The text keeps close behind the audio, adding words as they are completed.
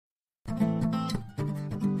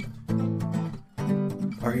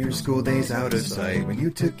Are your school days out of sight? When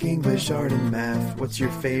you took English, art, and math, what's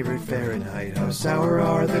your favorite Fahrenheit? How sour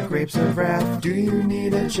are the grapes of wrath? Do you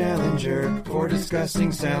need a challenger for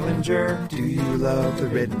discussing Salinger? Do you love the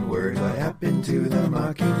written word? What happened to the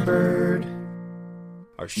mockingbird?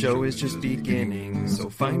 Our show is just beginning, so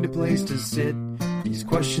find a place to sit. These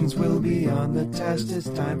questions will be on the test. It's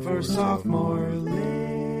time for Sophomore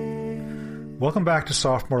Lit. Welcome back to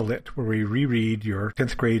Sophomore Lit, where we reread your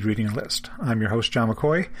 10th grade reading list. I'm your host, John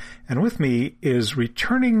McCoy, and with me is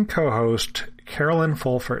returning co-host Carolyn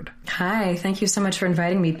Fulford. Hi, thank you so much for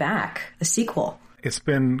inviting me back. The sequel. It's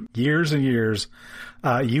been years and years.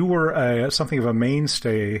 You were something of a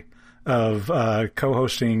mainstay of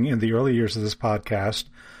co-hosting in the early years of this podcast.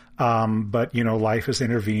 But, you know, life has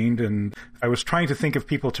intervened, and I was trying to think of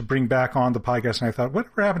people to bring back on the podcast, and I thought,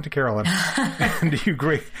 whatever happened to Carolyn? And you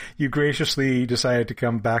graciously decided to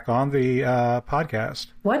come back on the podcast.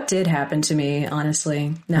 What did happen to me,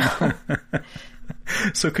 honestly? No.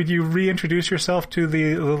 So could you reintroduce yourself to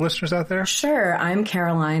the listeners out there? Sure. I'm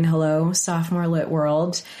Caroline. Hello, Sophomore Lit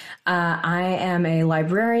World. I am a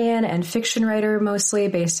librarian and fiction writer, mostly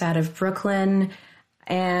based out of Brooklyn.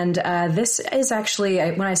 And this is actually,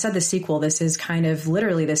 when I said the sequel, this is kind of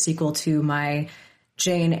literally the sequel to my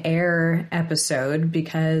Jane Eyre episode,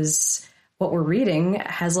 because what we're reading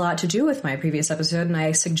has a lot to do with my previous episode. And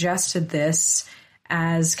I suggested this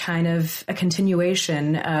as kind of a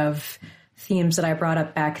continuation of themes that I brought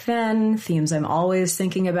up back then, themes I'm always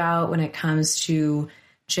thinking about when it comes to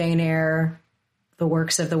Jane Eyre, the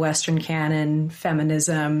works of the Western canon,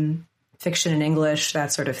 feminism, fiction in English,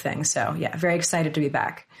 that sort of thing. So yeah, very excited to be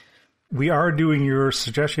back. We are doing your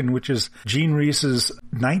suggestion, which is Jean Rhys's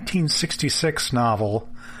 1966 novel,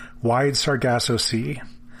 Wide Sargasso Sea,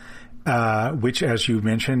 which, as you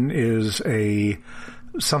mentioned, is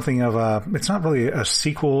something of a, it's not really a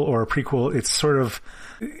sequel or a prequel. It's sort of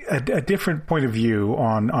a different point of view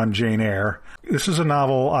on Jane Eyre. This is a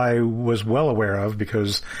novel I was well aware of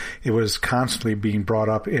because it was constantly being brought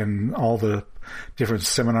up in all the different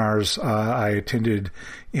seminars I attended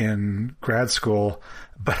in grad school,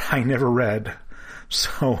 but I never read.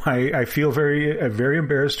 So I feel very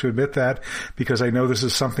embarrassed to admit that, because I know this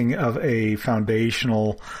is something of a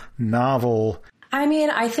foundational novel. I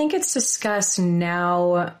mean, I think it's discussed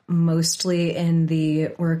now mostly in the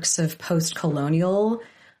works of post-colonial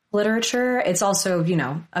literature. It's also, you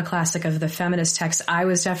know, a classic of the feminist text. I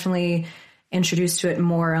was definitely introduced to it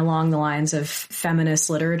more along the lines of feminist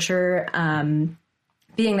literature,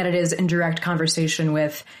 being that it is in direct conversation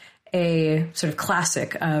with a sort of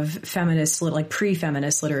classic of feminist, like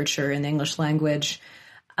pre-feminist literature in the English language.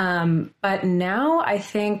 But now I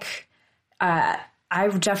think I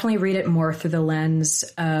definitely read it more through the lens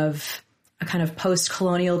of a kind of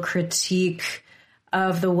post-colonial critique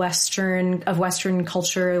of Western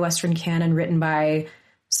culture, Western canon, written by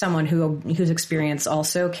someone whose experience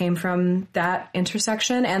also came from that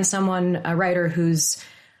intersection, and a writer whose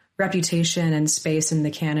reputation and space in the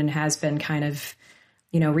canon has been kind of,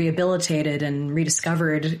 you know, rehabilitated and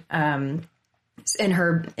rediscovered late in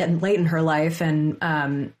her life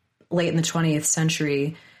and late in the 20th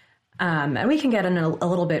century. And we can get in a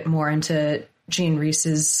little bit more into Jean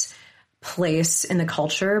Rhys's place in the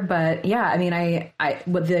culture, but yeah, I mean,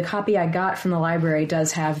 what the copy I got from the library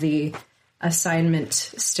does have the assignment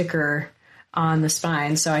sticker on the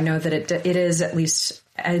spine, so I know that it is, at least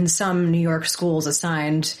in some New York schools,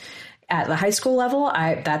 assigned at the high school level.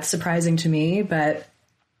 That's surprising to me, but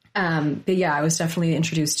yeah, I was definitely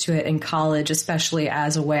introduced to it in college, especially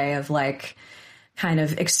as a way of like kind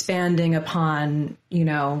of expanding upon, you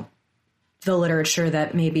know, the literature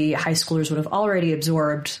that maybe high schoolers would have already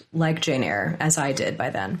absorbed, like Jane Eyre, as I did by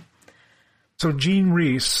then. So Jean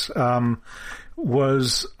Rhys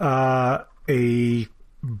was a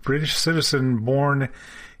British citizen born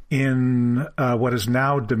in what is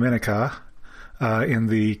now Dominica, in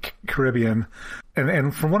the Caribbean.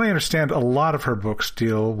 And from what I understand, a lot of her books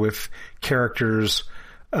deal with characters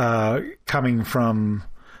coming from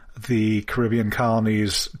the Caribbean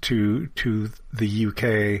colonies to the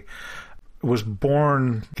UK. Was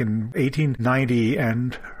born in 1890,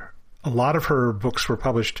 and a lot of her books were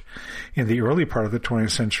published in the early part of the 20th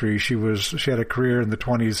century. She had a career in the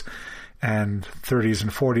 20s and 30s and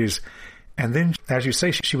 40s. And then, as you say,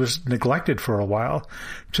 she was neglected for a while,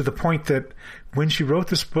 to the point that when she wrote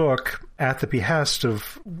this book at the behest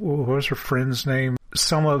of, what was her friend's name?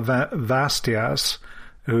 Selma Vastias,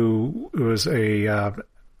 who was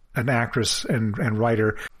an actress and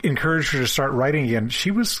writer, encouraged her to start writing again.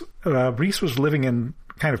 Rhys was living in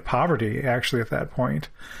kind of poverty, actually, at that point.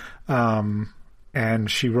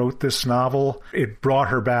 and she wrote this novel. It brought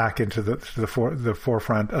her back into the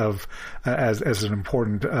forefront of as an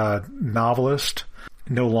important novelist.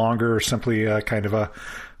 No longer simply kind of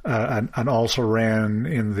an also ran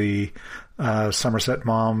in the Somerset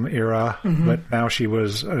Maugham era, but now she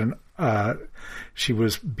was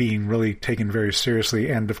being really taken very seriously.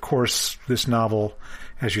 And of course, this novel,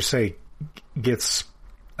 as you say, gets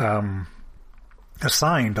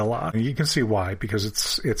assigned a lot. You can see why, because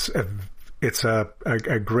it's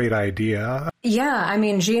a great idea. Yeah, I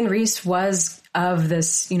mean, Jane Reese was of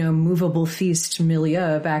this, movable feast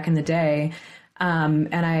milieu back in the day. And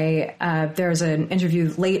there was an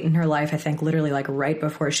interview late in her life, I think literally like right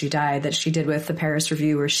before she died, that she did with the Paris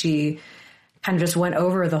Review, where she kind of just went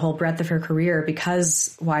over the whole breadth of her career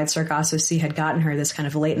because Wide Sargasso Sea had gotten her this kind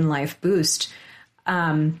of late in life boost.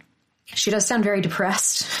 She does sound very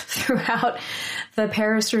depressed throughout the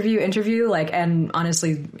Paris Review interview. And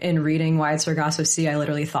honestly, in reading Wide Sargasso Sea, I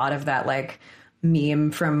literally thought of that meme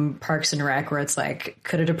from Parks and Rec where it's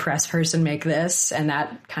could a depressed person make this? And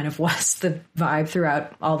that kind of was the vibe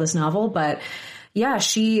throughout all this novel. But yeah,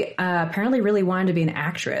 she apparently really wanted to be an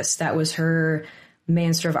actress. That was her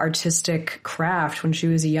main sort of artistic craft when she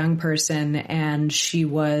was a young person. And she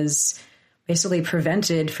was basically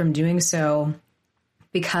prevented from doing so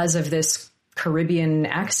because of this Caribbean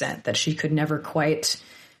accent that she could never quite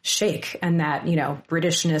shake. And that,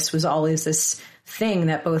 Britishness was always this thing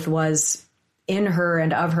that both was in her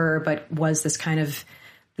and of her, but was this kind of,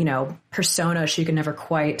 persona she could never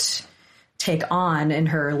quite take on in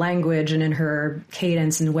her language and in her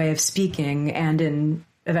cadence and way of speaking, and in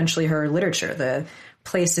eventually her literature, the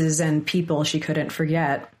places and people she couldn't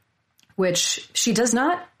forget, which she does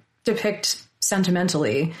not depict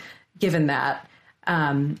sentimentally, given that.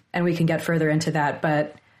 And we can get further into that,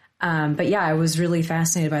 but yeah, I was really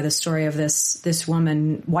fascinated by the story of this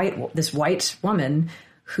woman, this white woman,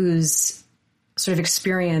 whose sort of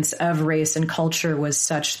experience of race and culture was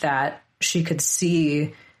such that she could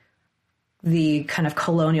see the kind of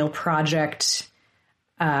colonial project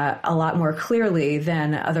a lot more clearly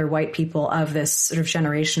than other white people of this sort of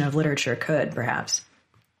generation of literature could, perhaps.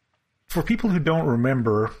 For people who don't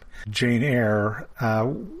remember Jane Eyre,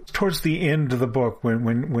 towards the end of the book,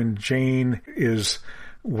 when Jane is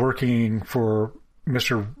working for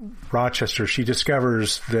Mr. Rochester, she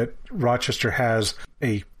discovers that Rochester has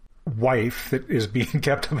a wife that is being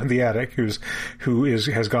kept up in the attic has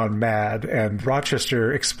gone mad, and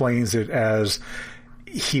Rochester explains it as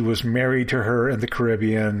he was married to her in the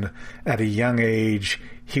Caribbean at a young age.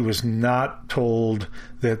 He was not told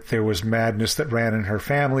that there was madness that ran in her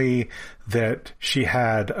family, that she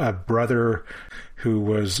had a brother who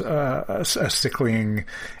was a sickling,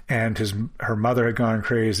 and her mother had gone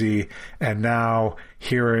crazy, and now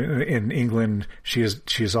here in England she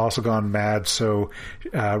has also gone mad. So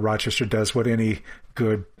Rochester does what any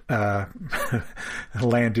good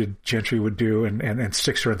landed gentry would do, and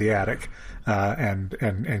sticks her in the attic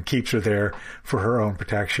and keeps her there for her own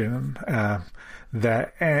protection.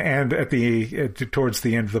 Towards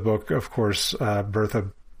the end of the book, of course,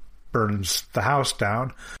 Bertha burns the house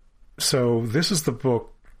down. So this is the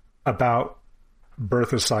book about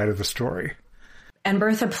Bertha's side of the story. And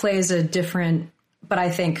Bertha plays a different, but I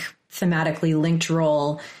think thematically linked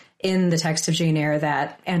role in the text of Jane Eyre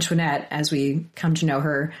that Antoinette, as we come to know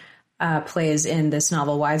her, plays in this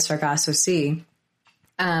novel, Wide Sargasso Sea.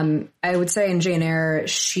 I would say in Jane Eyre,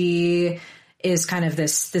 she is kind of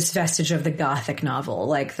this vestige of the Gothic novel,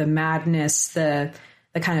 like the madness, the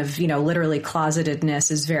kind of, literally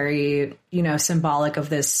closetedness is very, symbolic of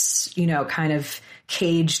this, kind of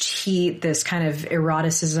caged heat, this kind of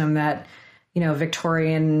eroticism that,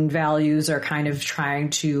 Victorian values are kind of trying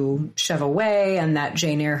to shove away, and that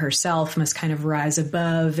Jane Eyre herself must kind of rise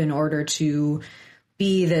above in order to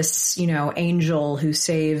be this, angel who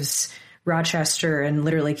saves Rochester and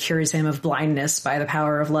literally cures him of blindness by the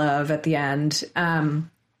power of love at the end. But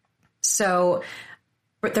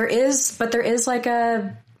there is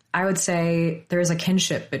I would say there is a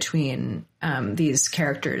kinship between these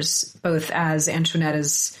characters, both as Antoinette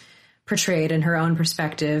is portrayed in her own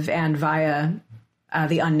perspective and via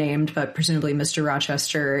the unnamed, but presumably Mr.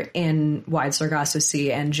 Rochester in Wide Sargasso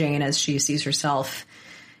Sea, and Jane as she sees herself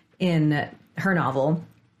in her novel.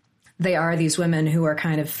 They are these women who are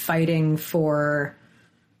kind of fighting for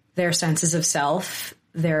their senses of self.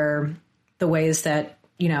 They're the ways that,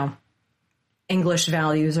 English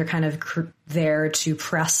values are kind of there to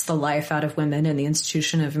press the life out of women in the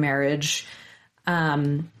institution of marriage.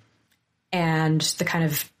 And the kind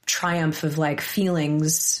of triumph of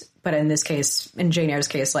feelings, but in this case, in Jane Eyre's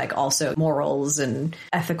case, also morals and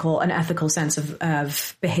an ethical sense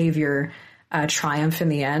of behavior. triumph in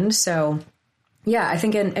the end. So yeah, I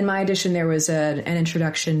think in my edition there was an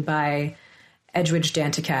introduction by Edwidge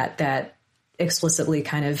Danticat that explicitly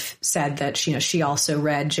kind of said that she also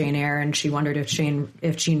read Jane Eyre, and she wondered if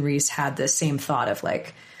Jean Rhys had the same thought of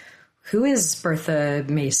like, who is Bertha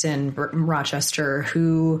Mason Rochester?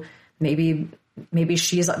 Who maybe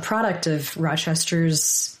she's a product of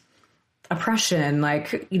Rochester's oppression.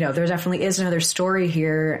 Like, there definitely is another story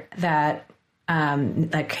here that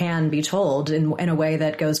that can be told in a way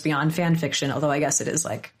that goes beyond fan fiction. Although I guess it is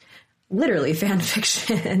like literally fan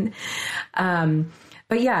fiction.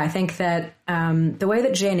 But yeah, I think that the way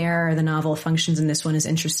that Jane Eyre, the novel, functions in this one is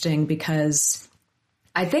interesting because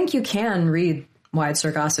I think you can read Wide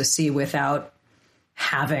Sargasso Sea without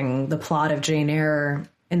having the plot of Jane Eyre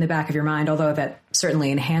in the back of your mind, although that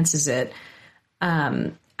certainly enhances it.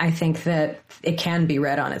 I think that it can be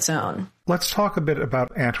read on its own. Let's talk a bit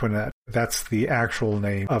about Antoinette. That's the actual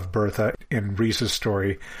name of Bertha in Rhys's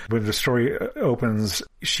story. When the story opens,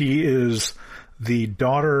 she is the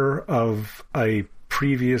daughter of a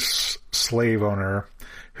previous slave owner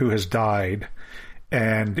who has died,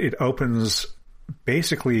 and it opens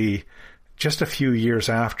basically just a few years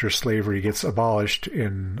after slavery gets abolished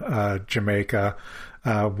in Jamaica,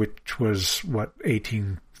 which was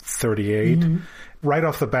 1838. Mm-hmm. Right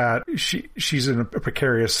off the bat, she's in a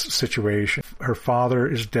precarious situation. Her father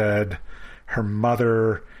is dead. Her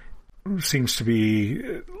mother seems to be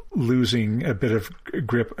losing a bit of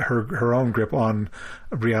grip, her own grip on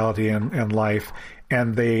reality and life.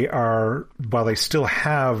 And they are, while they still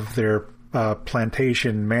have their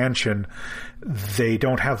plantation mansion, they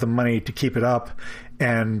don't have the money to keep it up.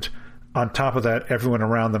 And on top of that, everyone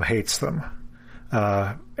around them hates them,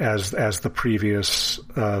 as the previous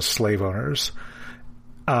slave owners.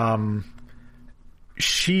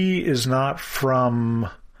 She is not from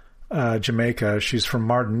Jamaica. She's from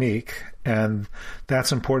Martinique, and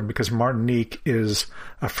that's important because Martinique is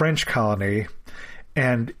a French colony,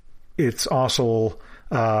 and it's also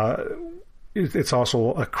a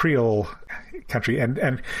Creole country,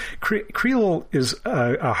 and Creole is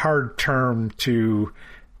a hard term to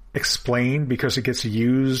explain because it gets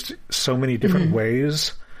used so many different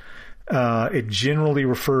ways. It generally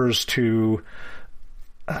refers to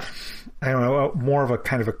more of a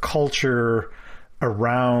kind of a culture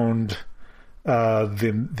around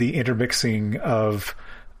the intermixing of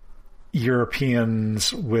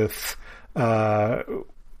Europeans with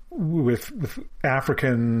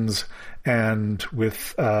Africans and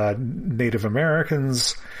with Native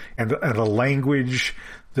Americans, and a language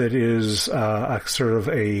that is a sort of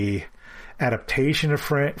a adaptation of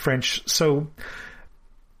French. So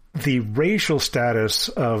the racial status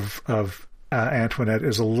of Antoinette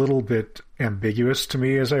is a little bit ambiguous to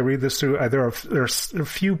me as I read this through. There are a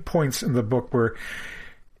few points in the book where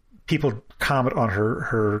people comment on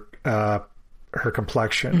her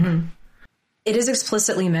complexion. Mm-hmm. It is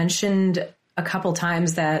explicitly mentioned a couple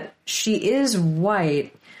times that she is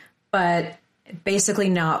white, but basically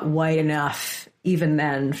not white enough even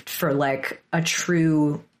then for like a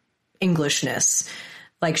true Englishness.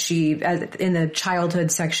 Like she, in the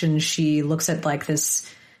childhood section, she looks at like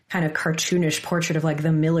this kind of cartoonish portrait of like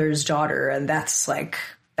the miller's daughter. And that's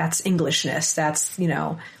Englishness. That's,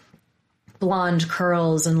 blonde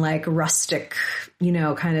curls and like rustic,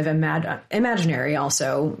 kind of imaginary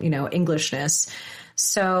also, Englishness.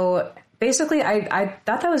 So basically I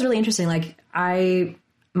thought that was really interesting. Like my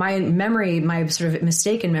sort of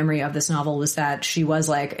mistaken memory of this novel was that she was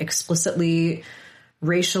like explicitly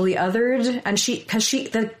racially othered. And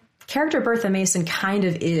the character Bertha Mason kind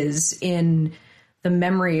of is in the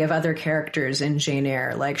memory of other characters in Jane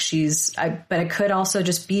Eyre. Like but it could also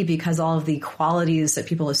just be because all of the qualities that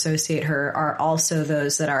people associate her are also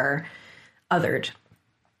those that are othered.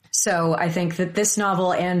 So I think that this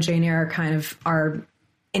novel and Jane Eyre kind of are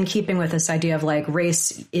in keeping with this idea of like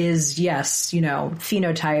race is, yes,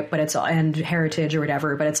 phenotype, but and heritage or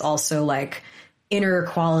whatever, but it's also like inner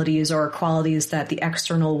qualities or qualities that the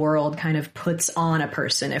external world kind of puts on a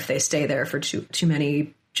person if they stay there for too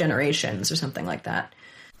many generations or something like that.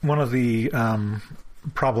 One of the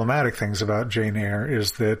problematic things about Jane Eyre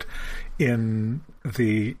is that in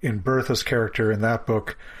Bertha's character in that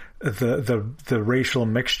book, the racial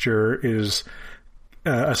mixture is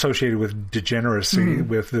associated with degeneracy,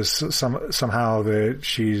 with this somehow that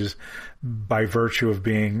she's, by virtue of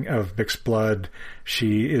being of mixed blood,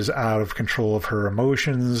 she is out of control of her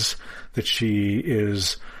emotions, that she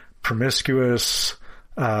is promiscuous,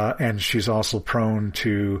 and she's also prone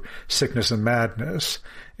to sickness and madness.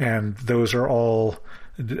 And those are all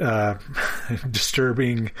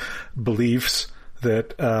disturbing beliefs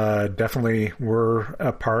that definitely were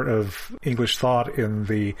a part of English thought in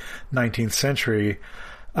the 19th century.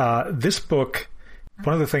 This book,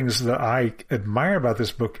 one of the things that I admire about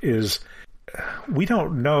this book is we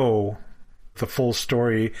don't know the full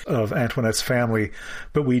story of Antoinette's family,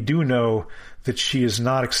 but we do know that she is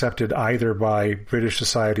not accepted either by British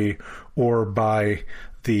society or by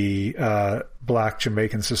the Black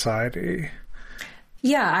Jamaican Society.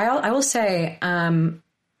 Yeah, I will say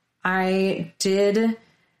I did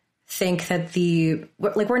think that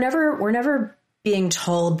we're never being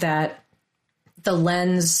told that the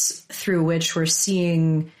lens through which we're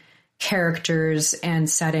seeing characters and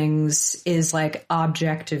settings is like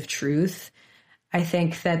objective truth. I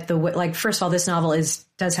think that first of all, this novel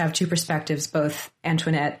does have two perspectives, both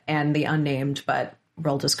Antoinette and the unnamed, but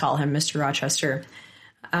we'll just call him Mr. Rochester.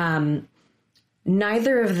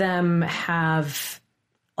 Neither of them have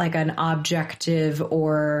like an objective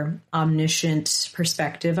or omniscient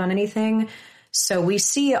perspective on anything. So we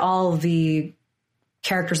see all the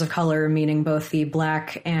characters of color, meaning both the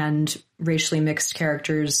Black and racially mixed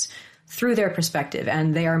characters, through their perspective.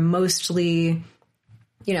 And they are mostly,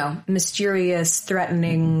 mysterious,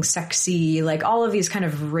 threatening, sexy, like all of these kind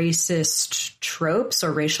of racist tropes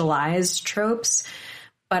or racialized tropes.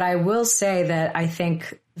 But I will say that I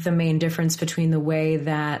think the main difference between the way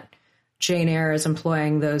that Jane Eyre is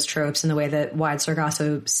employing those tropes and the way that Wide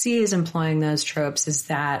Sargasso Sea is employing those tropes is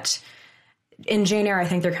that in Jane Eyre, I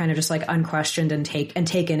think they're kind of just like unquestioned and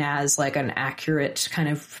taken as like an accurate kind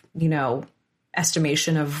of,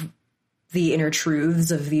 estimation of the inner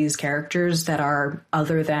truths of these characters that are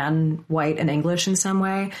other than white and English in some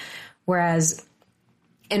way. Whereas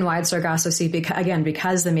in Wide Sargasso Sea,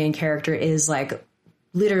 because the main character is like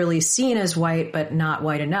literally seen as white, but not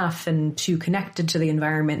white enough and too connected to the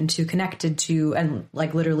environment and too connected to, and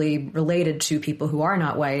like literally related to people who are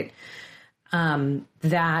not white,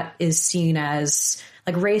 that is seen as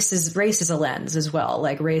like race is a lens as well.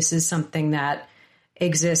 Like race is something that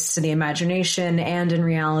exists in the imagination and in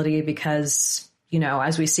reality because,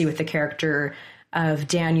 as we see with the character of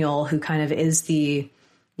Daniel, who kind of is the,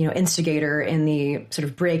 instigator in the sort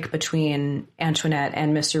of break between Antoinette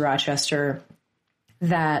and Mr. Rochester,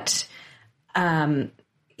 that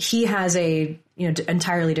he has a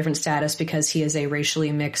entirely different status because he is a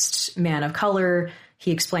racially mixed man of color. He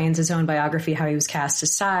explains his own biography, how he was cast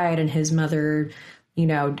aside and his mother,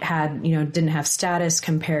 didn't have status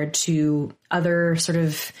compared to other sort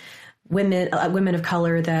of women of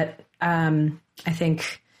color that I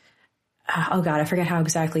think, I forget how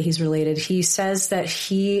exactly he's related. He says that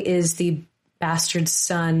he is the bastard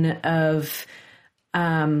son of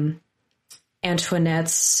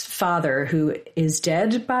Antoinette's father, who is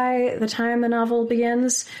dead by the time the novel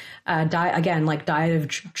begins. Died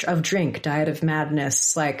of drink, died of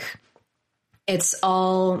madness. Like it's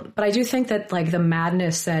all, but I do think that like the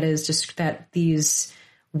madness that is just that these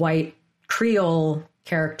white Creole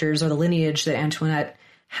characters or the lineage that Antoinette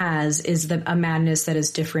has is a madness that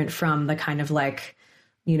is different from the kind of like,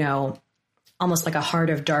 almost like a heart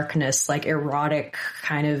of darkness, like erotic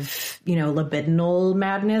kind of, libidinal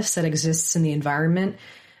madness that exists in the environment.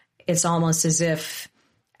 It's almost as if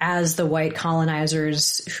as the white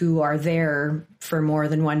colonizers who are there for more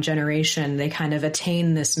than one generation, they kind of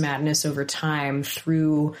attain this madness over time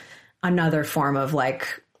through another form of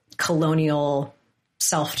like colonial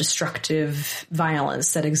self-destructive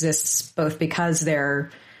violence that exists both because they're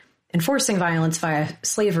enforcing violence via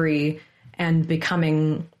slavery and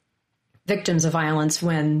becoming victims of violence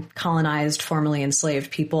when colonized, formerly enslaved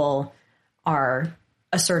people are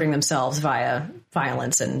asserting themselves via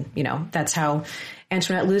violence. And, that's how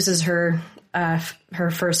Antoinette loses her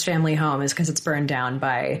first family home, is because it's burned down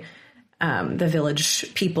by the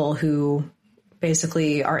village people who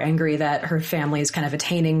basically are angry that her family is kind of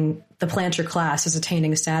attaining, the planter class is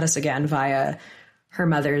attaining status again via her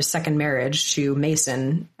mother's second marriage to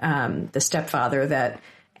Mason, the stepfather that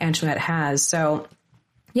Antoinette has. So,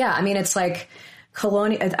 yeah, I mean, it's like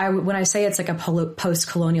when I say it's like a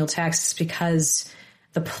post-colonial text, it's because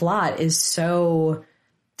the plot is so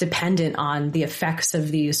dependent on the effects of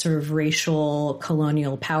these sort of racial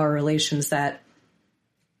colonial power relations that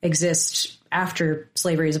exist after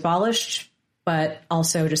slavery is abolished, but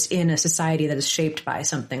also just in a society that is shaped by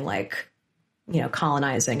something like,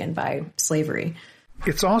 colonizing and by slavery.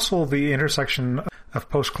 It's also the intersection of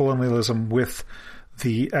post-colonialism with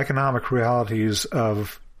the economic realities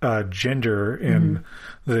of gender in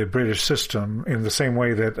the British system, in the same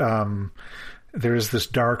way that there is this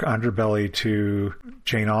dark underbelly to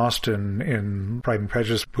Jane Austen in Pride and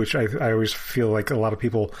Prejudice, which I always feel like a lot of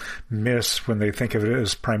people miss when they think of it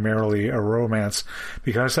as primarily a romance,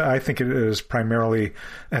 because I think it is primarily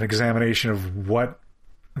an examination of what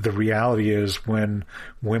the reality is when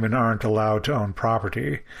women aren't allowed to own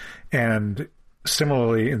property. And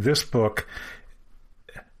similarly, in this book,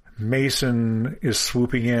 Mason is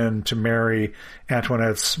swooping in to marry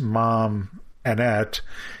Antoinette's mom, Annette,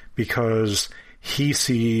 because he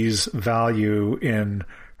sees value in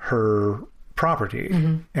her property.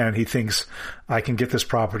 Mm-hmm. And he thinks, I can get this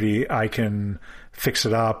property, I can fix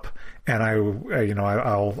it up, and I will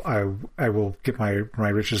get my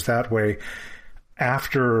riches that way.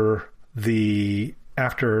 After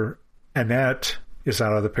Annette is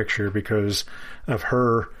out of the picture because of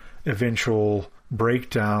her eventual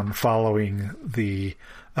breakdown following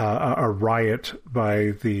a riot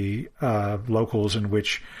by the locals in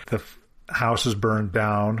which the house is burned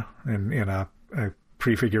down in a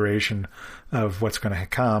prefiguration of what's going to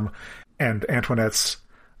come, and Antoinette's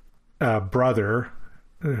brother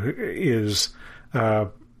is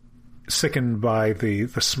sickened by the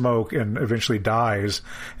smoke and eventually dies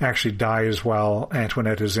while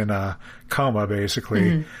Antoinette is in a coma, basically.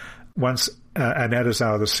 Mm-hmm. Once Annette is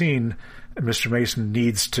out of the scene, Mr. Mason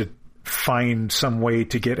needs to find some way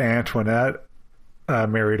to get Antoinette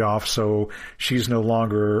married off, so she's no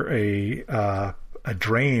longer a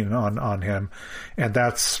drain on him, and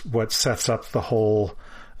that's what sets up the whole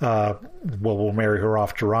we'll marry her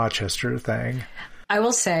off to Rochester thing. I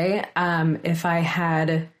will say, if I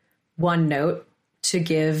had one note to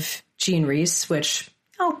give Jean Rhys, which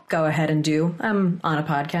I'll go ahead and do. I'm on a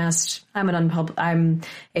podcast. I'm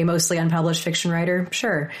a mostly unpublished fiction writer.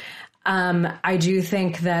 Sure. I do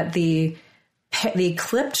think that the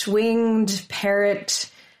clipped-winged parrot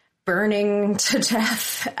burning to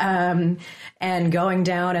death, and going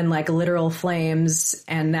down in like literal flames,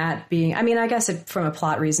 and that being, I mean, I guess from a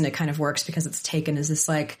plot reason, it kind of works because it's taken as this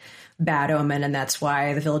like bad omen, and that's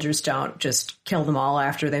why the villagers don't just kill them all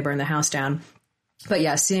after they burn the house down. But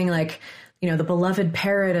yeah, seeing like, the beloved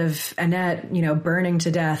parrot of Annette, burning to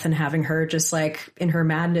death, and having her just like in her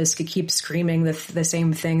madness could keep screaming the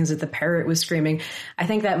same things that the parrot was screaming. I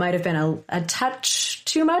think that might have been a touch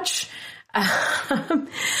too much.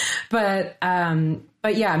 But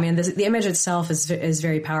yeah, I mean, the image itself is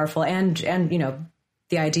very powerful, and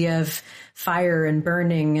the idea of fire and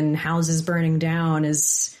burning and houses burning down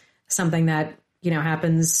is something that,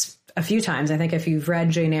 happens a few times. I think if you've read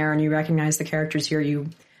Jane Eyre and you recognize the characters here, you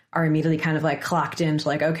are immediately kind of like clocked into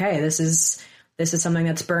like, okay, this is something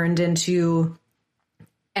that's burned into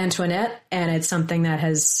Antoinette, and it's something that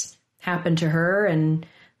has happened to her. And,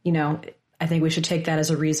 I think we should take that as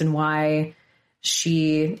a reason why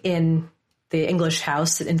she, in the English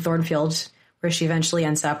house in Thornfield, where she eventually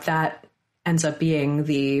ends up being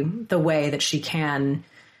the way that she can,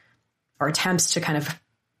 or attempts to kind of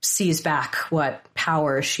seize back what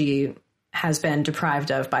power she has been deprived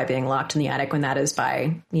of by being locked in the attic, when that is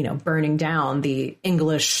by, burning down the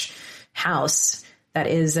English house that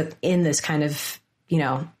is in this kind of,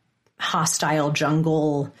 hostile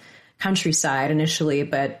jungle countryside initially,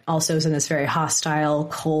 but also is in this very hostile,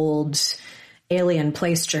 cold, alien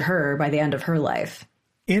place to her by the end of her life.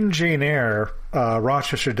 In Jane Eyre,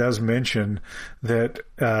 Rochester does mention that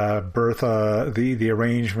Bertha, the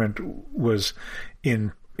arrangement was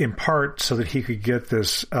in part so that he could get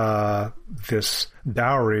this dowry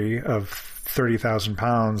of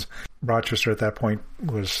 £30,000. Rochester at that point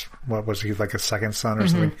was, what was he, like a second son or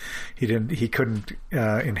something? He couldn't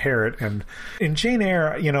inherit. And in Jane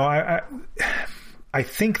Eyre, I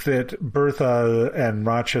think that Bertha and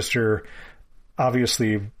Rochester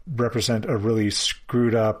obviously represent a really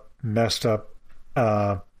screwed up, messed up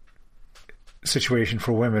situation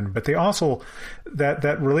for women, but they also,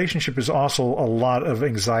 that relationship is also a lot of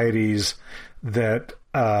anxieties that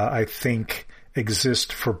I think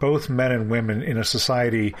exist for both men and women in a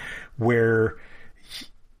society where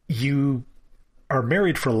you are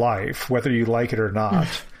married for life, whether you like it or not.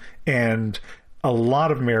 And a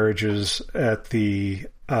lot of marriages at the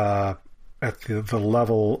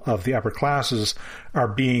level of the upper classes are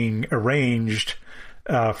being arranged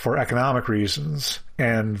for economic reasons.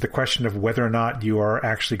 And the question of whether or not you are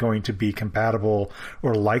actually going to be compatible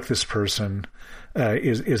or like this person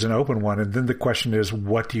is an open one. And then the question is,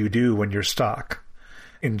 what do you do when you're stuck?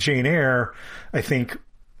 In Jane Eyre, I think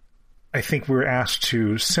we're asked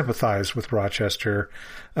to sympathize with Rochester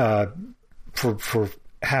for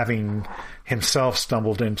having himself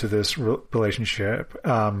stumbled into this relationship.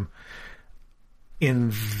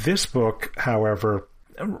 In this book, however,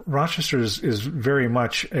 Rochester is very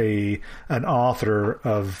much an author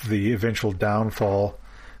of the eventual downfall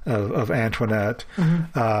of Antoinette,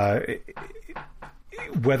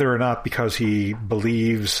 whether or not because he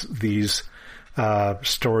believes these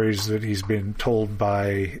stories that he's been told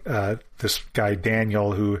by this guy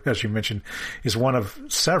Daniel, who, as you mentioned, is one of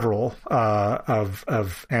several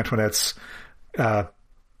of Antoinette's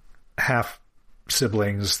half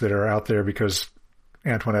siblings that are out there, because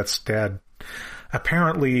Antoinette's dad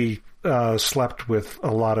apparently slept with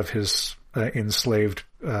a lot of his enslaved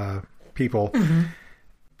people.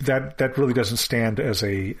 That really doesn't stand as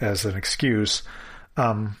an excuse.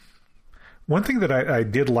 One thing that I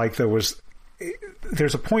did like, though, was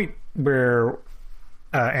there's a point where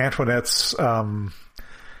Antoinette's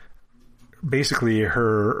basically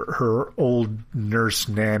her old nurse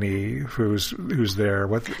nanny who's there,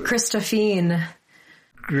 Christophine.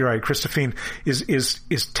 You're right. Christophine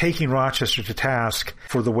is taking Rochester to task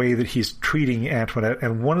for the way that he's treating Antoinette.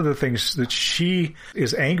 And one of the things that she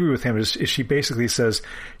is angry with him is she basically says,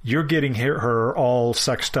 you're getting her all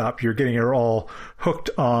sexed up. You're getting her all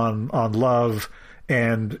hooked on love.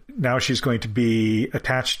 And now she's going to be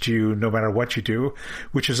attached to you no matter what you do,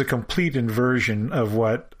 which is a complete inversion of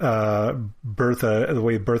what Bertha, the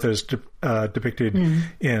way Bertha is depicted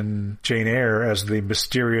in Jane Eyre as the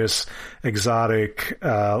mysterious, exotic,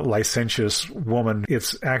 licentious woman.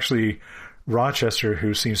 It's actually Rochester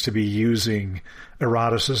who seems to be using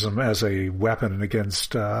eroticism as a weapon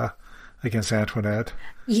against Antoinette.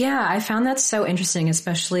 Yeah, I found that so interesting,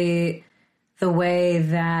 especially the way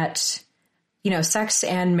that, sex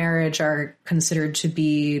and marriage are considered to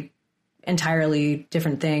be entirely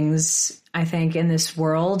different things, I think, in this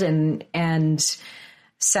world. And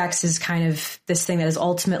sex is kind of this thing that is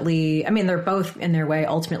ultimately, they're both in their way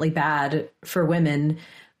ultimately bad for women,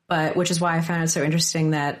 but which is why I found it so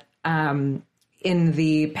interesting that in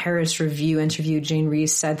the Paris Review interview, Jane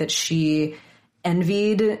Reese said that she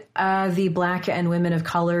envied the Black and women of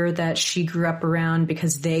color that she grew up around,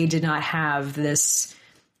 because they did not have this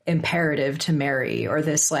imperative to marry, or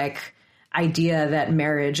this idea that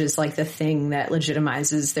marriage is the thing that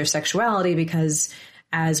legitimizes their sexuality, because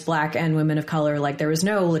as Black and women of color, there was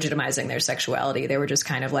no legitimizing their sexuality. They were just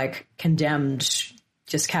kind of condemned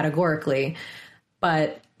just categorically.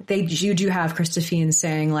 But you do have Christophine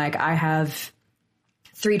saying I have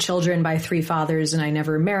 3 children by 3 fathers and I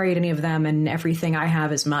never married any of them, and everything I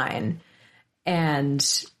have is mine. And,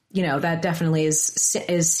 that definitely is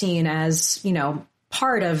seen as,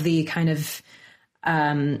 part of the kind of,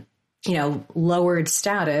 lowered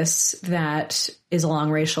status that is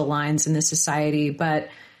along racial lines in this society. But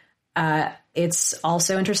it's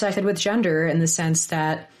also intersected with gender in the sense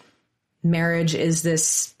that marriage is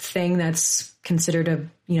this thing that's considered a,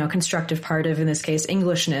 constructive part of, in this case,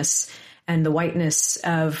 Englishness and the whiteness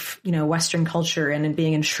of, Western culture, and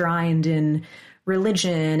being enshrined in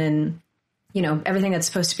religion and, everything that's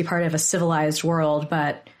supposed to be part of a civilized world.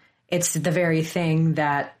 But it's the very thing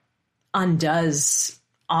that undoes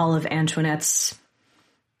all of Antoinette's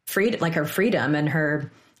freedom, her freedom and her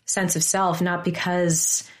sense of self, not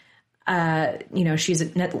because,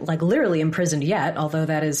 she's literally imprisoned yet, although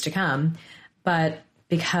that is to come, but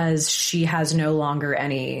because she has no longer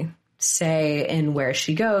any say in where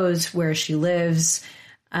she goes, where she lives.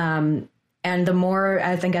 And the more,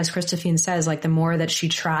 I think, as Christophine says, the more that she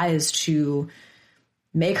tries to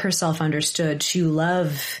make herself understood, to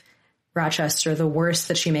love Rochester, the worse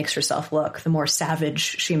that she makes herself look, the more savage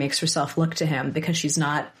she makes herself look to him, because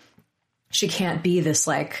she can't be this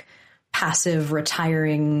passive,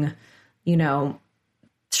 retiring,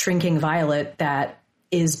 shrinking violet that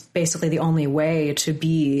is basically the only way to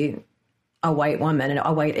be a white woman,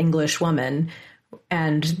 a white English woman.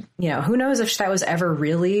 And, who knows if that was ever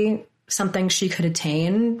really something she could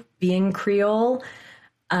attain, being Creole.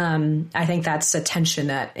 I think that's a tension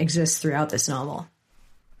that exists throughout this novel.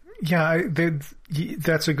 Yeah,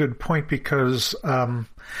 that's a good point, because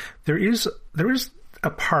there is a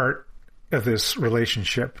part of this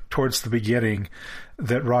relationship towards the beginning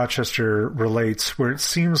that Rochester relates where it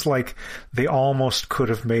seems like they almost could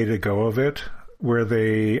have made a go of it, where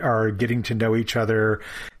they are getting to know each other,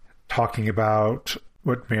 talking about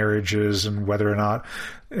what marriage is and whether or not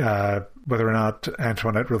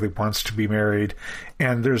Antoinette really wants to be married.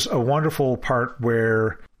 And there's a wonderful part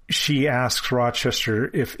where she asks Rochester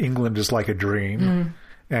if England is like a dream.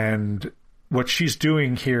 And what she's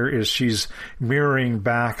doing here is she's mirroring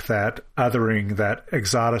back that othering, that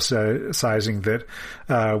exoticizing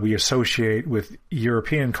that we associate with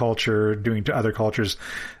European culture doing to other cultures.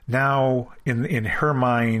 Now, in her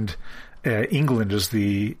mind, England is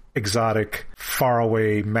the exotic,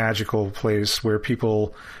 faraway, magical place where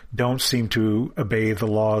people don't seem to obey the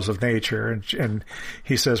laws of nature. And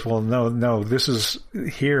he says, well, no, this is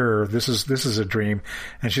here. This is a dream.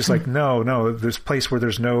 And she's like, no, this place where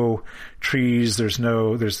there's no trees, there's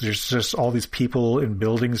just all these people in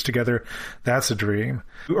buildings together. That's a dream.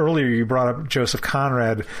 Earlier you brought up Joseph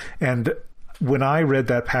Conrad, and when I read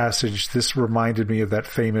that passage, this reminded me of that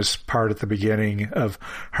famous part at the beginning of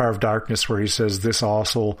Heart of Darkness where he says this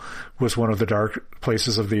also was one of the dark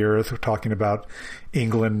places of the earth. We're talking about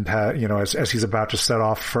England, as he's about to set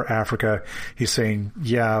off for Africa, he's saying,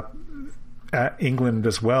 England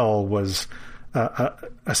as well was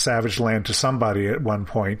a savage land to somebody at one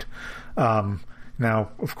point.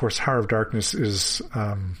 Now, of course, Heart of Darkness is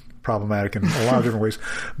problematic in a lot of different ways,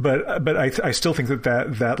 but I still think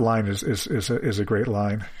that line is a great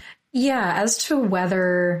line. Yeah, as to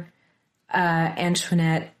whether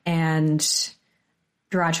Antoinette and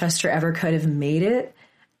Rochester ever could have made it,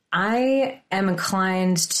 I am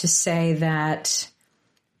inclined to say that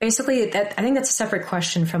basically I think that's a separate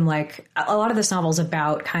question from like a lot of this novel is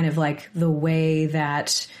about kind of like the way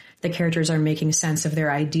that the characters are making sense of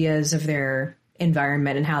their ideas of their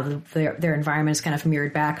environment and how their environment is kind of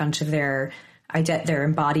mirrored back onto their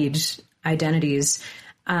embodied identities.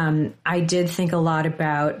 I did think a lot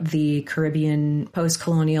about the Caribbean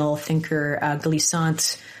post-colonial thinker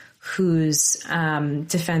Glissant, whose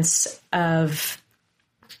defense of,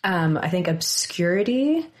 I think,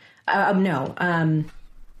 obscurity.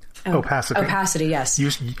 Opacity. Opacity, yes.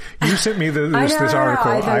 You sent me this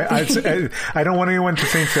article. I don't want anyone to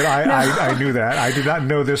think that I knew that. I did not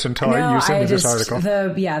know this until you sent me this article.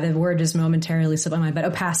 The word just momentarily slipped my mind, but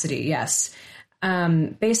opacity, yes.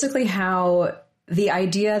 Basically how the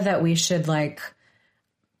idea that we should like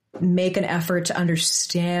make an effort to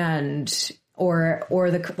understand or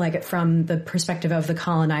from the perspective of the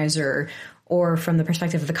colonizer or from the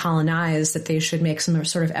perspective of the colonized, that they should make some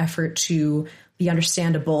sort of effort to be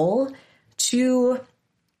understandable, to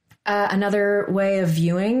another way of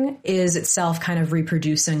viewing is itself kind of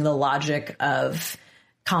reproducing the logic of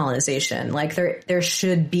colonization. Like there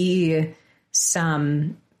should be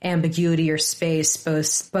some ambiguity or space,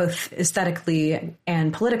 both aesthetically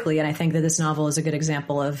and politically. And I think that this novel is a good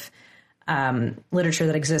example of literature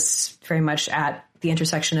that exists very much at the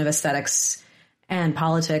intersection of aesthetics and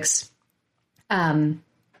politics.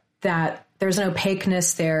 That there's an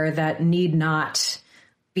opaqueness there that need not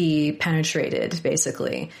be penetrated,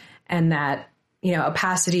 basically. And that,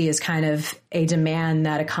 opacity is kind of a demand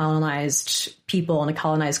that a colonized people and a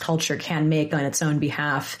colonized culture can make on its own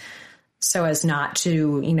behalf so as not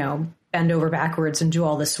to, bend over backwards and do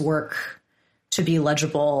all this work to be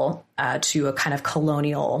legible to a kind of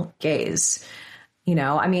colonial gaze.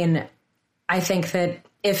 I think that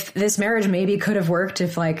if this marriage maybe could have worked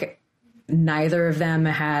if like neither of them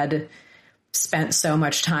had spent so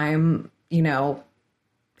much time,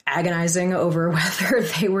 agonizing over whether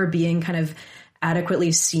they were being kind of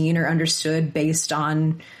adequately seen or understood based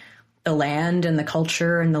on the land and the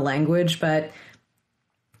culture and the language. But,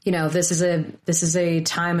 this is a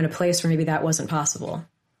time and a place where maybe that wasn't possible.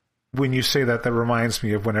 When you say that reminds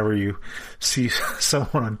me of whenever you see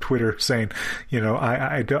someone on Twitter saying,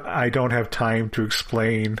 I don't have time to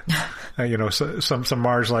explain, some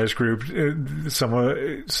marginalized group,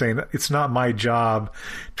 someone saying it's not my job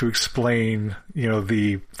to explain,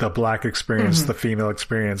 the black experience, mm-hmm. the female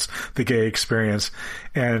experience, the gay experience.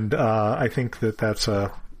 And, I think that's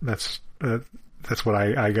what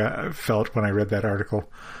I felt when I read that article.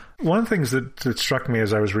 One of the things that struck me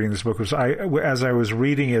as I was reading this book was as I was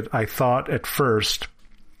reading it, I thought at first,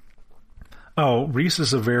 Reese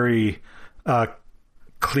is a very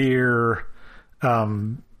clear,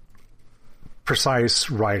 precise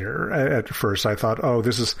writer. At first, I thought,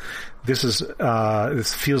 this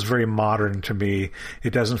feels very modern to me.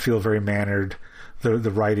 It doesn't feel very mannered.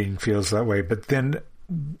 The writing feels that way. But then,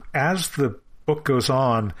 as the book goes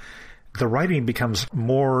on, the writing becomes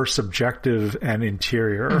more subjective and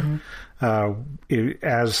interior. Mm-hmm.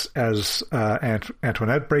 As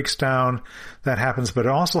Antoinette breaks down, that happens, but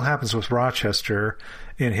it also happens with Rochester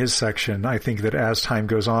in his section. I think that as time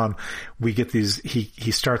goes on, we get these,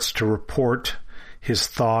 he starts to report his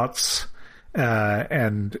thoughts,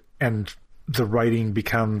 and the writing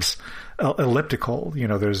becomes elliptical.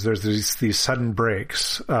 There's these sudden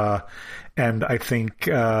breaks. And I think,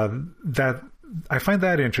 that, I find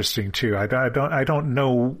that interesting too. I don't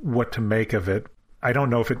know what to make of it. I don't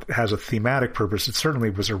know if it has a thematic purpose. It certainly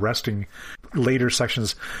was arresting. Later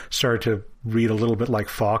sections started to read a little bit like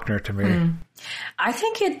Faulkner to me. I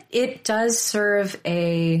think it does serve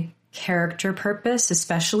a character purpose,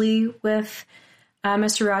 especially with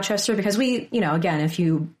Mr. Rochester, because we, again, if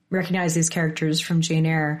you recognize these characters from Jane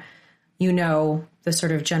Eyre, you know the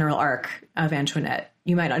sort of general arc of Antoinette.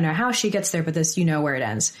 You might not know how she gets there, but where it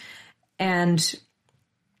ends. And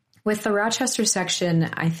with the Rochester section,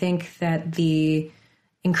 I think that the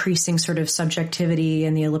increasing sort of subjectivity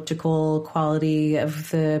and the elliptical quality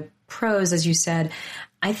of the prose, as you said,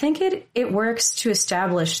 I think it works to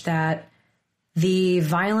establish that the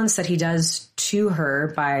violence that he does to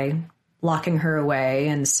her by locking her away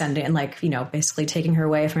and basically taking her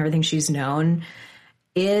away from everything she's known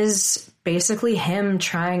is basically him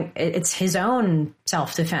it's his own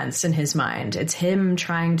self-defense in his mind. It's him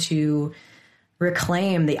trying to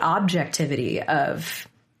reclaim the objectivity of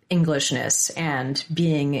Englishness and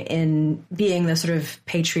being the sort of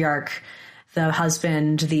patriarch, the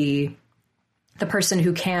husband, the person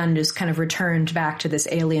who can just kind of returned back to this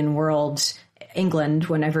alien world, England,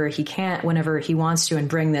 whenever he wants to, and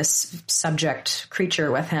bring this subject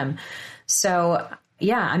creature with him. So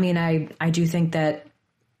yeah, I mean, I do think that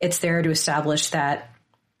it's there to establish that,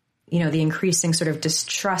 the increasing sort of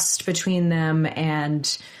distrust between them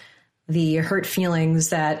and the hurt feelings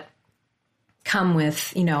that come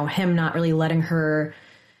with, him not really letting her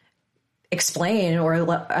explain or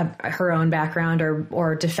her own background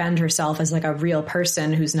or defend herself as like a real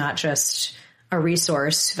person who's not just a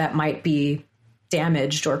resource that might be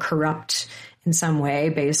damaged or corrupt in some way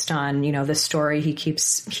based on, the story he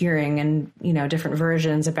keeps hearing and, different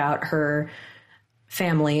versions about her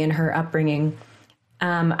family and her upbringing.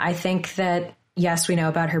 I think that, yes, we know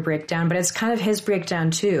about her breakdown, but it's kind of his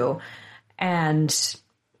breakdown too. And,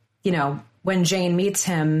 when Jane meets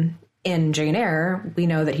him in Jane Eyre, we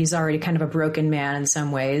know that he's already kind of a broken man in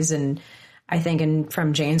some ways. And I think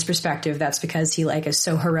from Jane's perspective, that's because he is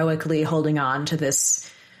so heroically holding on to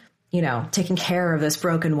this, taking care of this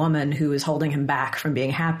broken woman who is holding him back from being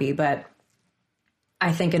happy. But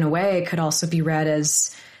I think in a way it could also be read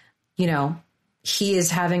as,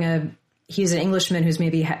 he's an Englishman who's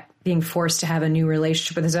maybe being forced to have a new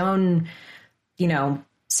relationship with his own,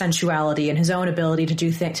 sensuality and his own ability to do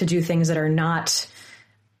things that are not,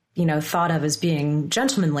 thought of as being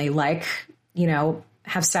gentlemanly,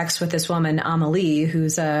 have sex with this woman, Amelie,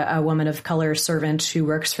 who's a woman of color servant who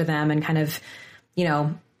works for them, and kind of,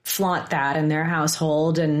 flaunt that in their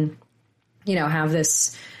household and, have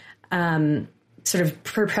this sort of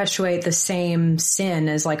perpetuate the same sin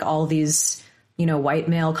as all these, white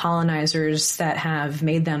male colonizers that have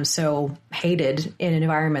made them so hated in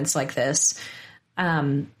environments like this.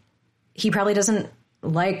 He probably doesn't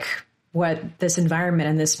like what this environment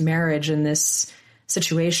and this marriage and this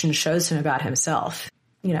situation shows him about himself.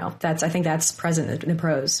 I think that's present in the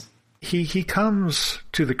prose. He comes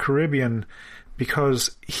to the Caribbean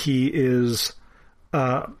because he is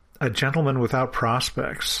a gentleman without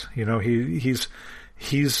prospects. He's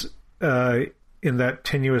in that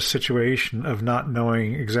tenuous situation of not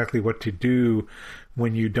knowing exactly what to do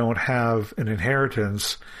when you don't have an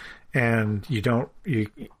inheritance and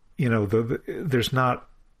there's not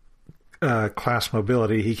class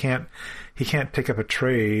mobility. He can't take up a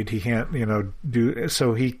trade. He can't, do,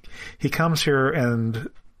 so he comes here, and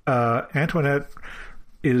Antoinette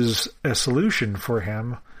is a solution for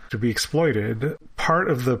him to be exploited. Part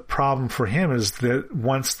of the problem for him is that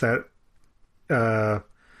once that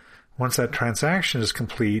transaction is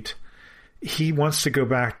complete, he wants to go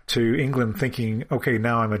back to England thinking, okay,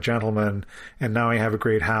 now I'm a gentleman and now I have a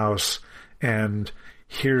great house. And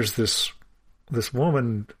here's this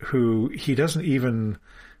woman who he doesn't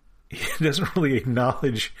really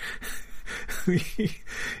acknowledge.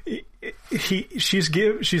 She's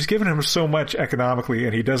given him so much economically,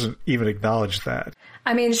 and he doesn't even acknowledge that.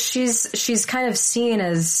 I mean, she's kind of seen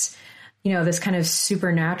as, this kind of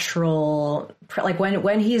supernatural,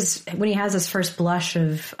 when he has this first blush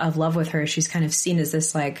of love with her, she's kind of seen as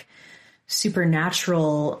this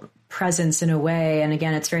supernatural presence in a way. And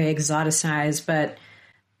again, it's very exoticized, but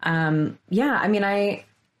yeah, I mean, I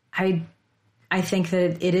think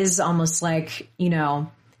that it is almost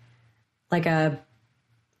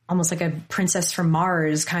almost like a princess from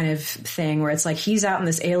Mars kind of thing, where it's he's out on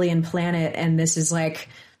this alien planet, and this is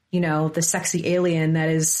the sexy alien that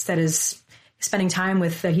he's spending time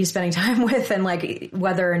with, and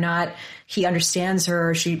whether or not he understands her,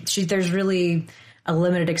 or she there's really a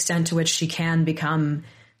limited extent to which she can become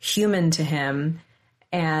human to him.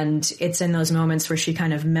 And it's in those moments where she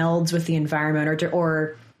kind of melds with the environment,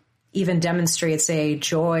 or even demonstrates a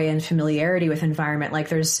joy and familiarity with environment.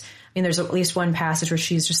 There's at least one passage where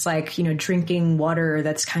she's just drinking water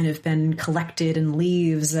that's kind of been collected in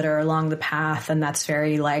leaves that are along the path. And that's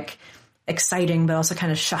very exciting, but also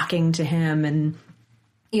kind of shocking to him. And,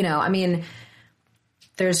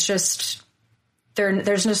 there's just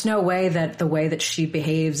no way that the way that she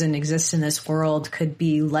behaves and exists in this world could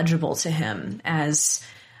be legible to him as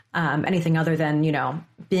anything other than,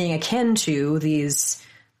 being akin to these,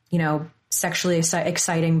 sexually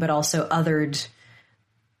exciting but also othered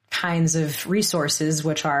kinds of resources,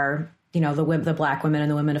 which are, the Black women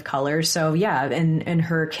and the women of color. So yeah, in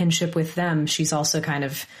her kinship with them, she's also kind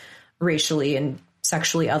of racially and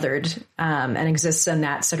sexually othered, and exists in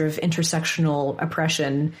that sort of intersectional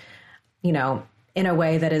oppression, in a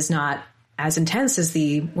way that is not as intense as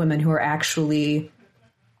the women who are actually,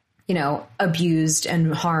 abused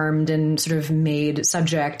and harmed and sort of made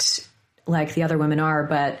subject like the other women are,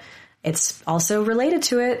 but it's also related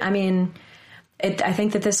to it. I mean, I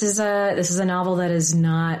think that this is a novel that is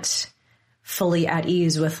not fully at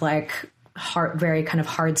ease with like very kind of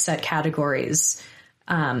hard set categories.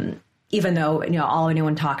 Even though, all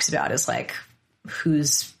anyone talks about is like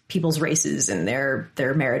who's people's races and their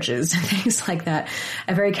marriages and things like that.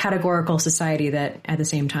 A very categorical society that at the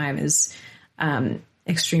same time is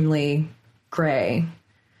extremely gray.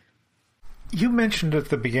 You mentioned at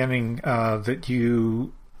the beginning that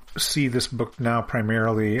you see this book now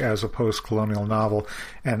primarily as a post-colonial novel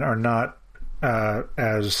and are not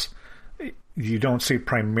you don't see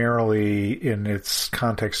primarily in its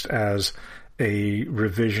context as a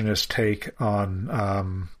revisionist take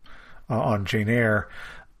on Jane Eyre.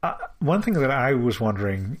 One thing that I was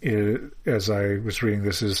wondering as I was reading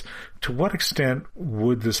this is, to what extent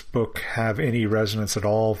would this book have any resonance at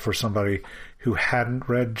all for somebody who hadn't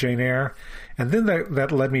read Jane Eyre? And then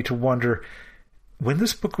that led me to wonder, when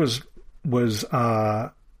this book was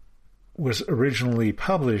originally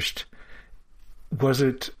published, was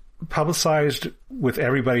it publicized with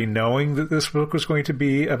everybody knowing that this book was going to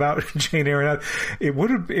be about Jane Eyre? It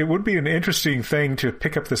would be an interesting thing to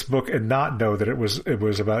pick up this book and not know that it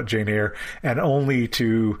was about Jane Eyre, and only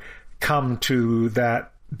to come to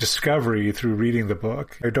that discovery through reading the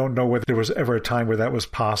book. I don't know whether there was ever a time where that was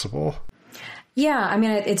possible. Yeah, I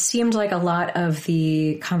mean, it seemed like a lot of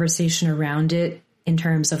the conversation around it in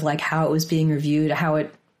terms of like how it was being reviewed, how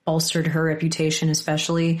it bolstered her reputation,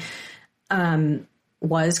 especially,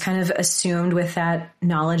 was kind of assumed with that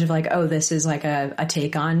knowledge of like, oh, this is like a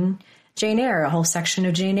take on Jane Eyre, a whole section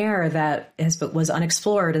of Jane Eyre that was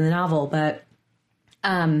unexplored in the novel. But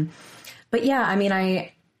yeah, I mean,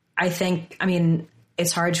 I think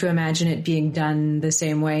it's hard to imagine it being done the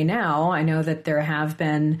same way now. I know that there have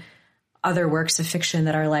been other works of fiction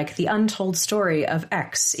that are like the untold story of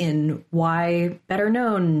X in Y better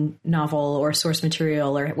known novel or source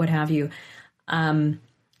material or what have you.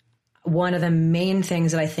 One of the main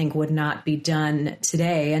things that I think would not be done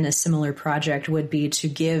today in a similar project would be to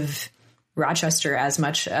give Rochester as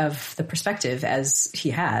much of the perspective as he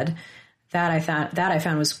had. That I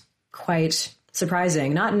found was quite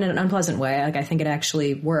surprising, not in an unpleasant way. Like, I think it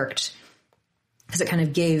actually worked because it kind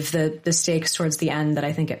of gave the stakes towards the end that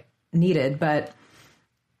I think it needed. But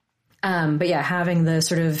yeah, having the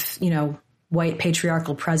sort of, white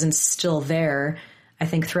patriarchal presence still there, I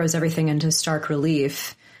think throws everything into stark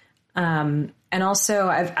relief. And also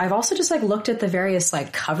I've also just like looked at the various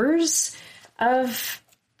like covers of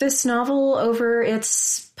this novel over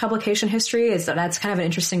its publication history. That's kind of an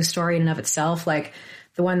interesting story in and of itself. Like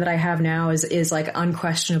the one that I have now is like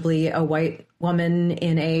unquestionably a white woman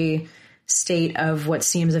in a state of what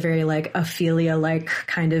seems a very like Ophelia-like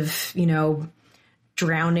kind of,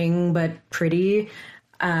 drowning but pretty.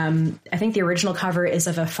 I think the original cover is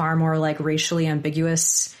of a far more like racially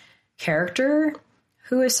ambiguous character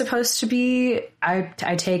who is supposed to be, I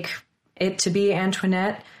take it to be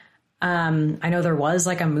Antoinette. I know there was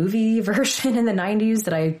like a movie version in the 90s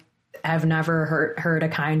that I have never heard a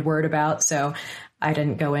kind word about, so I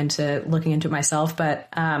didn't go into looking into it myself. But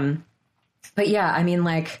yeah, I mean,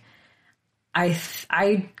 like, I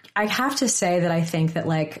have to say that I think that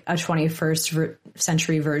like a 21st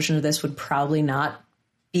century version of this would probably not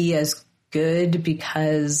be as good,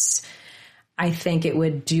 because I think it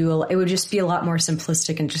would just be a lot more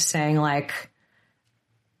simplistic and just saying like,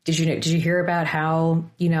 did you hear about how,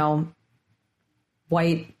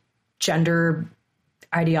 white gender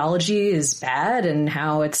ideology is bad and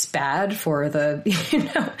how it's bad for the,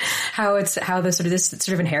 how the sort of this sort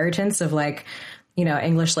of inheritance of like,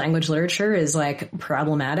 English language literature is like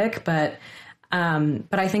problematic. But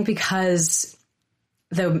I think because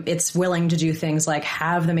though it's willing to do things like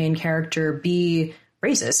have the main character be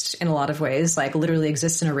racist in a lot of ways, like literally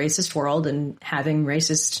exists in a racist world and having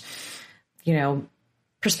racist,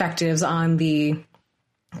 perspectives on the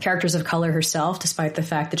characters of color herself, despite the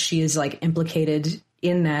fact that she is like implicated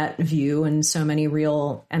in that view in so many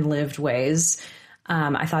real and lived ways.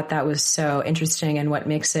 I thought that was so interesting, and what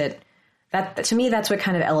makes it, that to me, that's what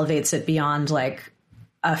kind of elevates it beyond like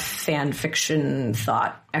a fan fiction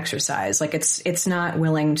thought exercise. Like it's not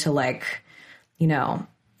willing to like,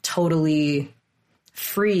 totally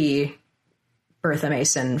free Bertha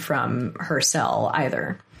Mason from her cell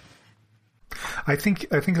either. I think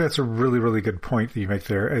that's a really, really good point that you make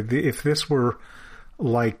there. If this were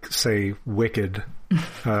like, say, Wicked,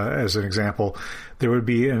 as an example, there would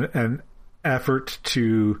be an effort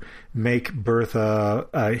to make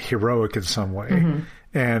Bertha heroic in some way.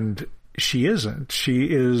 And she isn't. She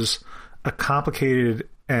is a complicated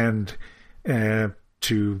and,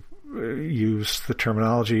 to use the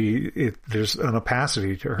terminology, there's an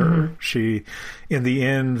opacity to her. She, in the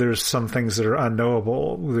end, there's some things that are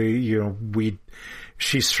unknowable.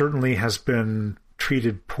 She certainly has been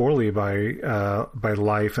treated poorly by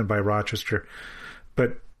life and by Rochester,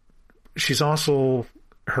 but she's also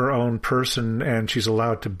her own person, and she's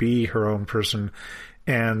allowed to be her own person.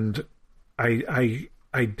 And I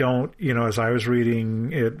don't, as I was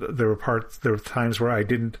reading it, there were times where I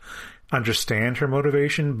didn't understand her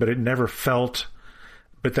motivation, but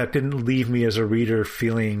that didn't leave me as a reader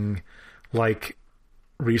feeling like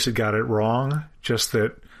Reese had got it wrong. Just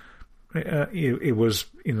that it was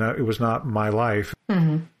not my life.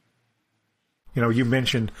 You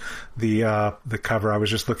mentioned the cover. I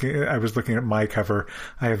was looking at my cover.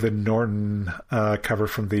 I have the Norton cover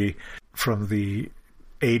from the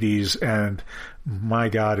 80s, and my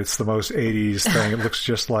God, it's the most 80s thing.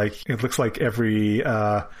 It looks like every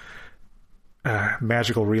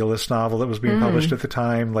magical realist novel that was being published at the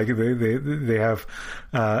time. Like they have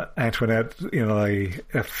Antoinette in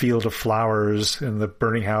a field of flowers in the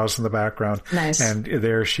burning house in the background. Nice. And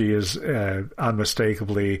there she is,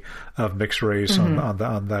 unmistakably of mixed race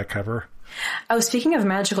on that cover. Oh, speaking of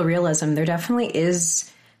magical realism, there definitely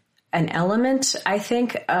is an element, I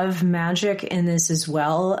think, of magic in this as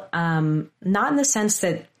well. Not in the sense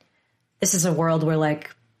that this is a world where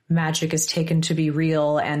like magic is taken to be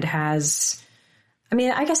real and has, I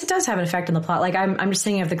mean, I guess it does have an effect on the plot. Like I'm just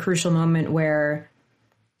thinking of the crucial moment where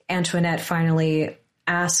Antoinette finally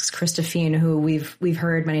asks Christophine, who we've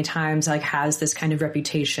heard many times, like has this kind of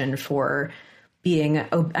reputation for being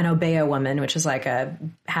an Obeah woman, which is like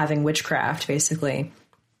having witchcraft, basically.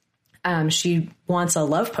 She wants a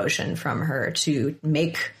love potion from her to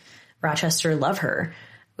make Rochester love her,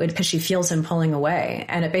 because she feels him pulling away,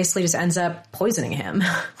 and it basically just ends up poisoning him.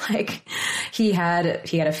 Like he had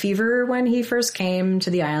a fever when he first came to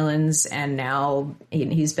the islands, and now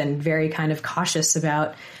he's been very kind of cautious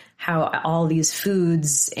about how all these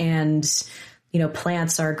foods and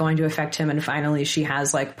plants are going to affect him. And finally she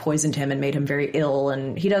has like poisoned him and made him very ill,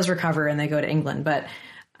 and he does recover and they go to England. But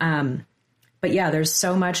yeah, there's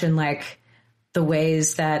so much in like the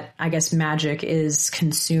ways that I guess magic is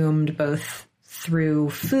consumed, both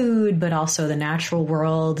through food, but also the natural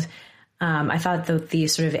world. I thought that the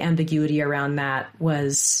sort of ambiguity around that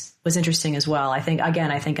was interesting as well. I think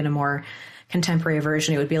in a more contemporary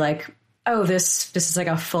version, it would be like, oh, this is like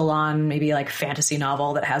a full on, maybe like fantasy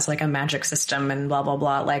novel that has like a magic system and blah, blah,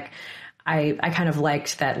 blah. Like I kind of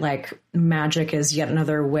liked that like magic is yet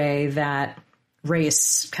another way that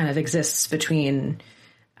race kind of exists between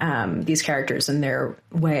these characters and their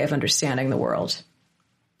way of understanding the world.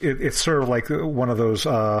 It's sort of like one of those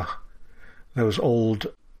old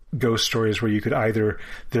ghost stories where you could either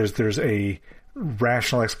there's a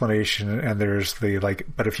rational explanation and there's the like,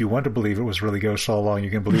 but if you want to believe it was really ghosts all along, you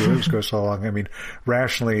can believe it was ghosts all along. I mean,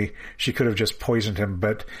 rationally, she could have just poisoned him,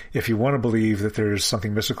 but if you want to believe that there's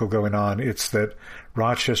something mystical going on, it's that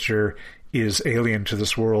Rochester is alien to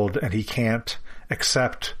this world and he can't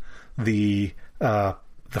accept the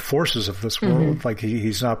forces of this world. Like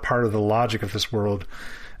he's not part of the logic of this world.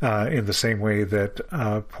 In the same way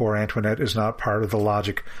that poor Antoinette is not part of the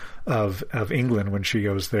logic of England when she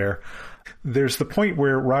goes there. There's the point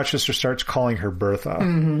where Rochester starts calling her Bertha,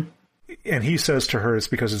 and he says to her it's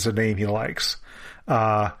because it's a name he likes.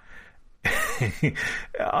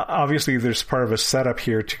 Obviously, there's part of a setup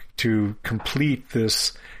here to complete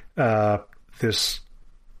this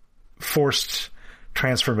forced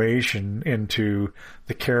transformation into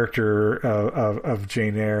the character of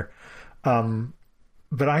Jane Eyre.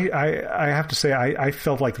 But I have to say, I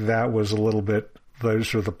felt like that was a little bit,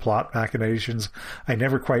 those are the plot machinations. I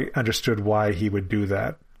never quite understood why he would do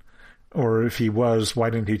that. Or if he was, why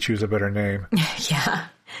didn't he choose a better name? Yeah.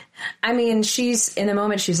 I mean, she's, in the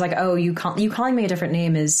moment, she's like, oh, you calling me a different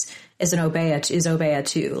name is an Obeah, is Obeah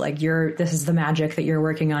too. Like this is the magic that you're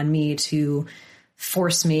working on me to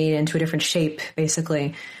force me into a different shape,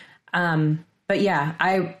 basically. But but yeah,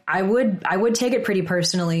 I would take it pretty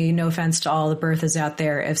personally. No offense to all the Berthas out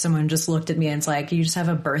there. If someone just looked at me and it's like, you just have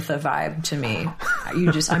a Bertha vibe to me.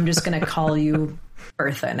 I'm just going to call you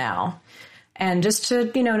Bertha now. And just to,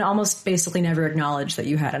 almost basically never acknowledge that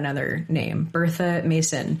you had another name, Bertha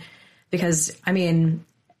Mason, because I mean,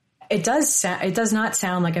 it does not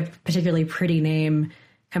sound like a particularly pretty name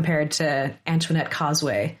compared to Antoinette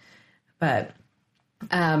Causeway, but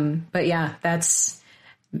yeah, that's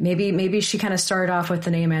maybe she kind of started off with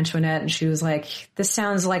the name Antoinette and she was like, this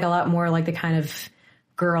sounds like a lot more like the kind of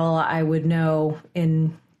girl I would know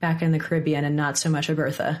back in the Caribbean and not so much a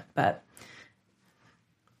Bertha, but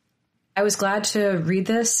I was glad to read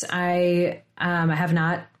this. I have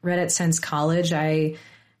not read it since college. I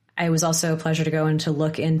was also a pleasure to go and to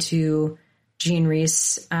look into Jean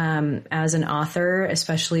Rhys as an author,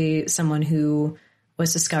 especially someone who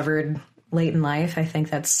was discovered late in life. I think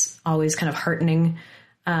that's always kind of heartening,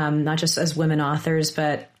 not just as women authors,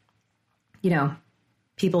 but,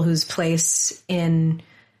 people whose place in,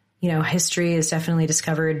 history is definitely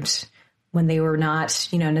discovered when they were not,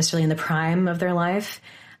 necessarily in the prime of their life.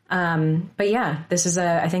 But yeah,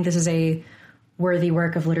 I think this is a worthy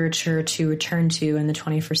work of literature to return to in the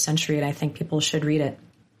 21st century, and I think people should read it.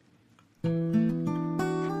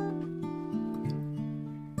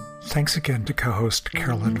 Thanks again to co-host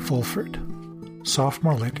Carolyn Fulford.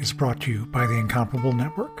 Sophomore Lit is brought to you by the Incomparable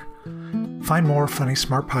Network. Find more funny,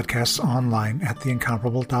 smart podcasts online at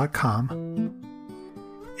theincomparable.com.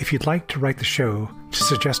 If you'd like to write the show to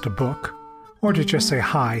suggest a book or to just say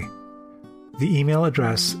hi, the email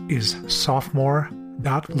address is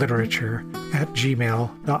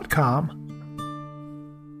sophomore.literature@gmail.com.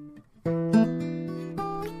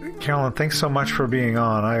 Carolyn, thanks so much for being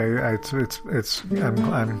on. I'm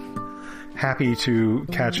happy to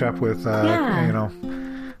catch up with.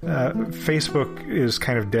 Facebook is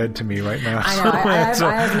kind of dead to me right now. I know. I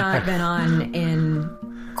have not been on in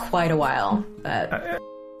quite a while, but.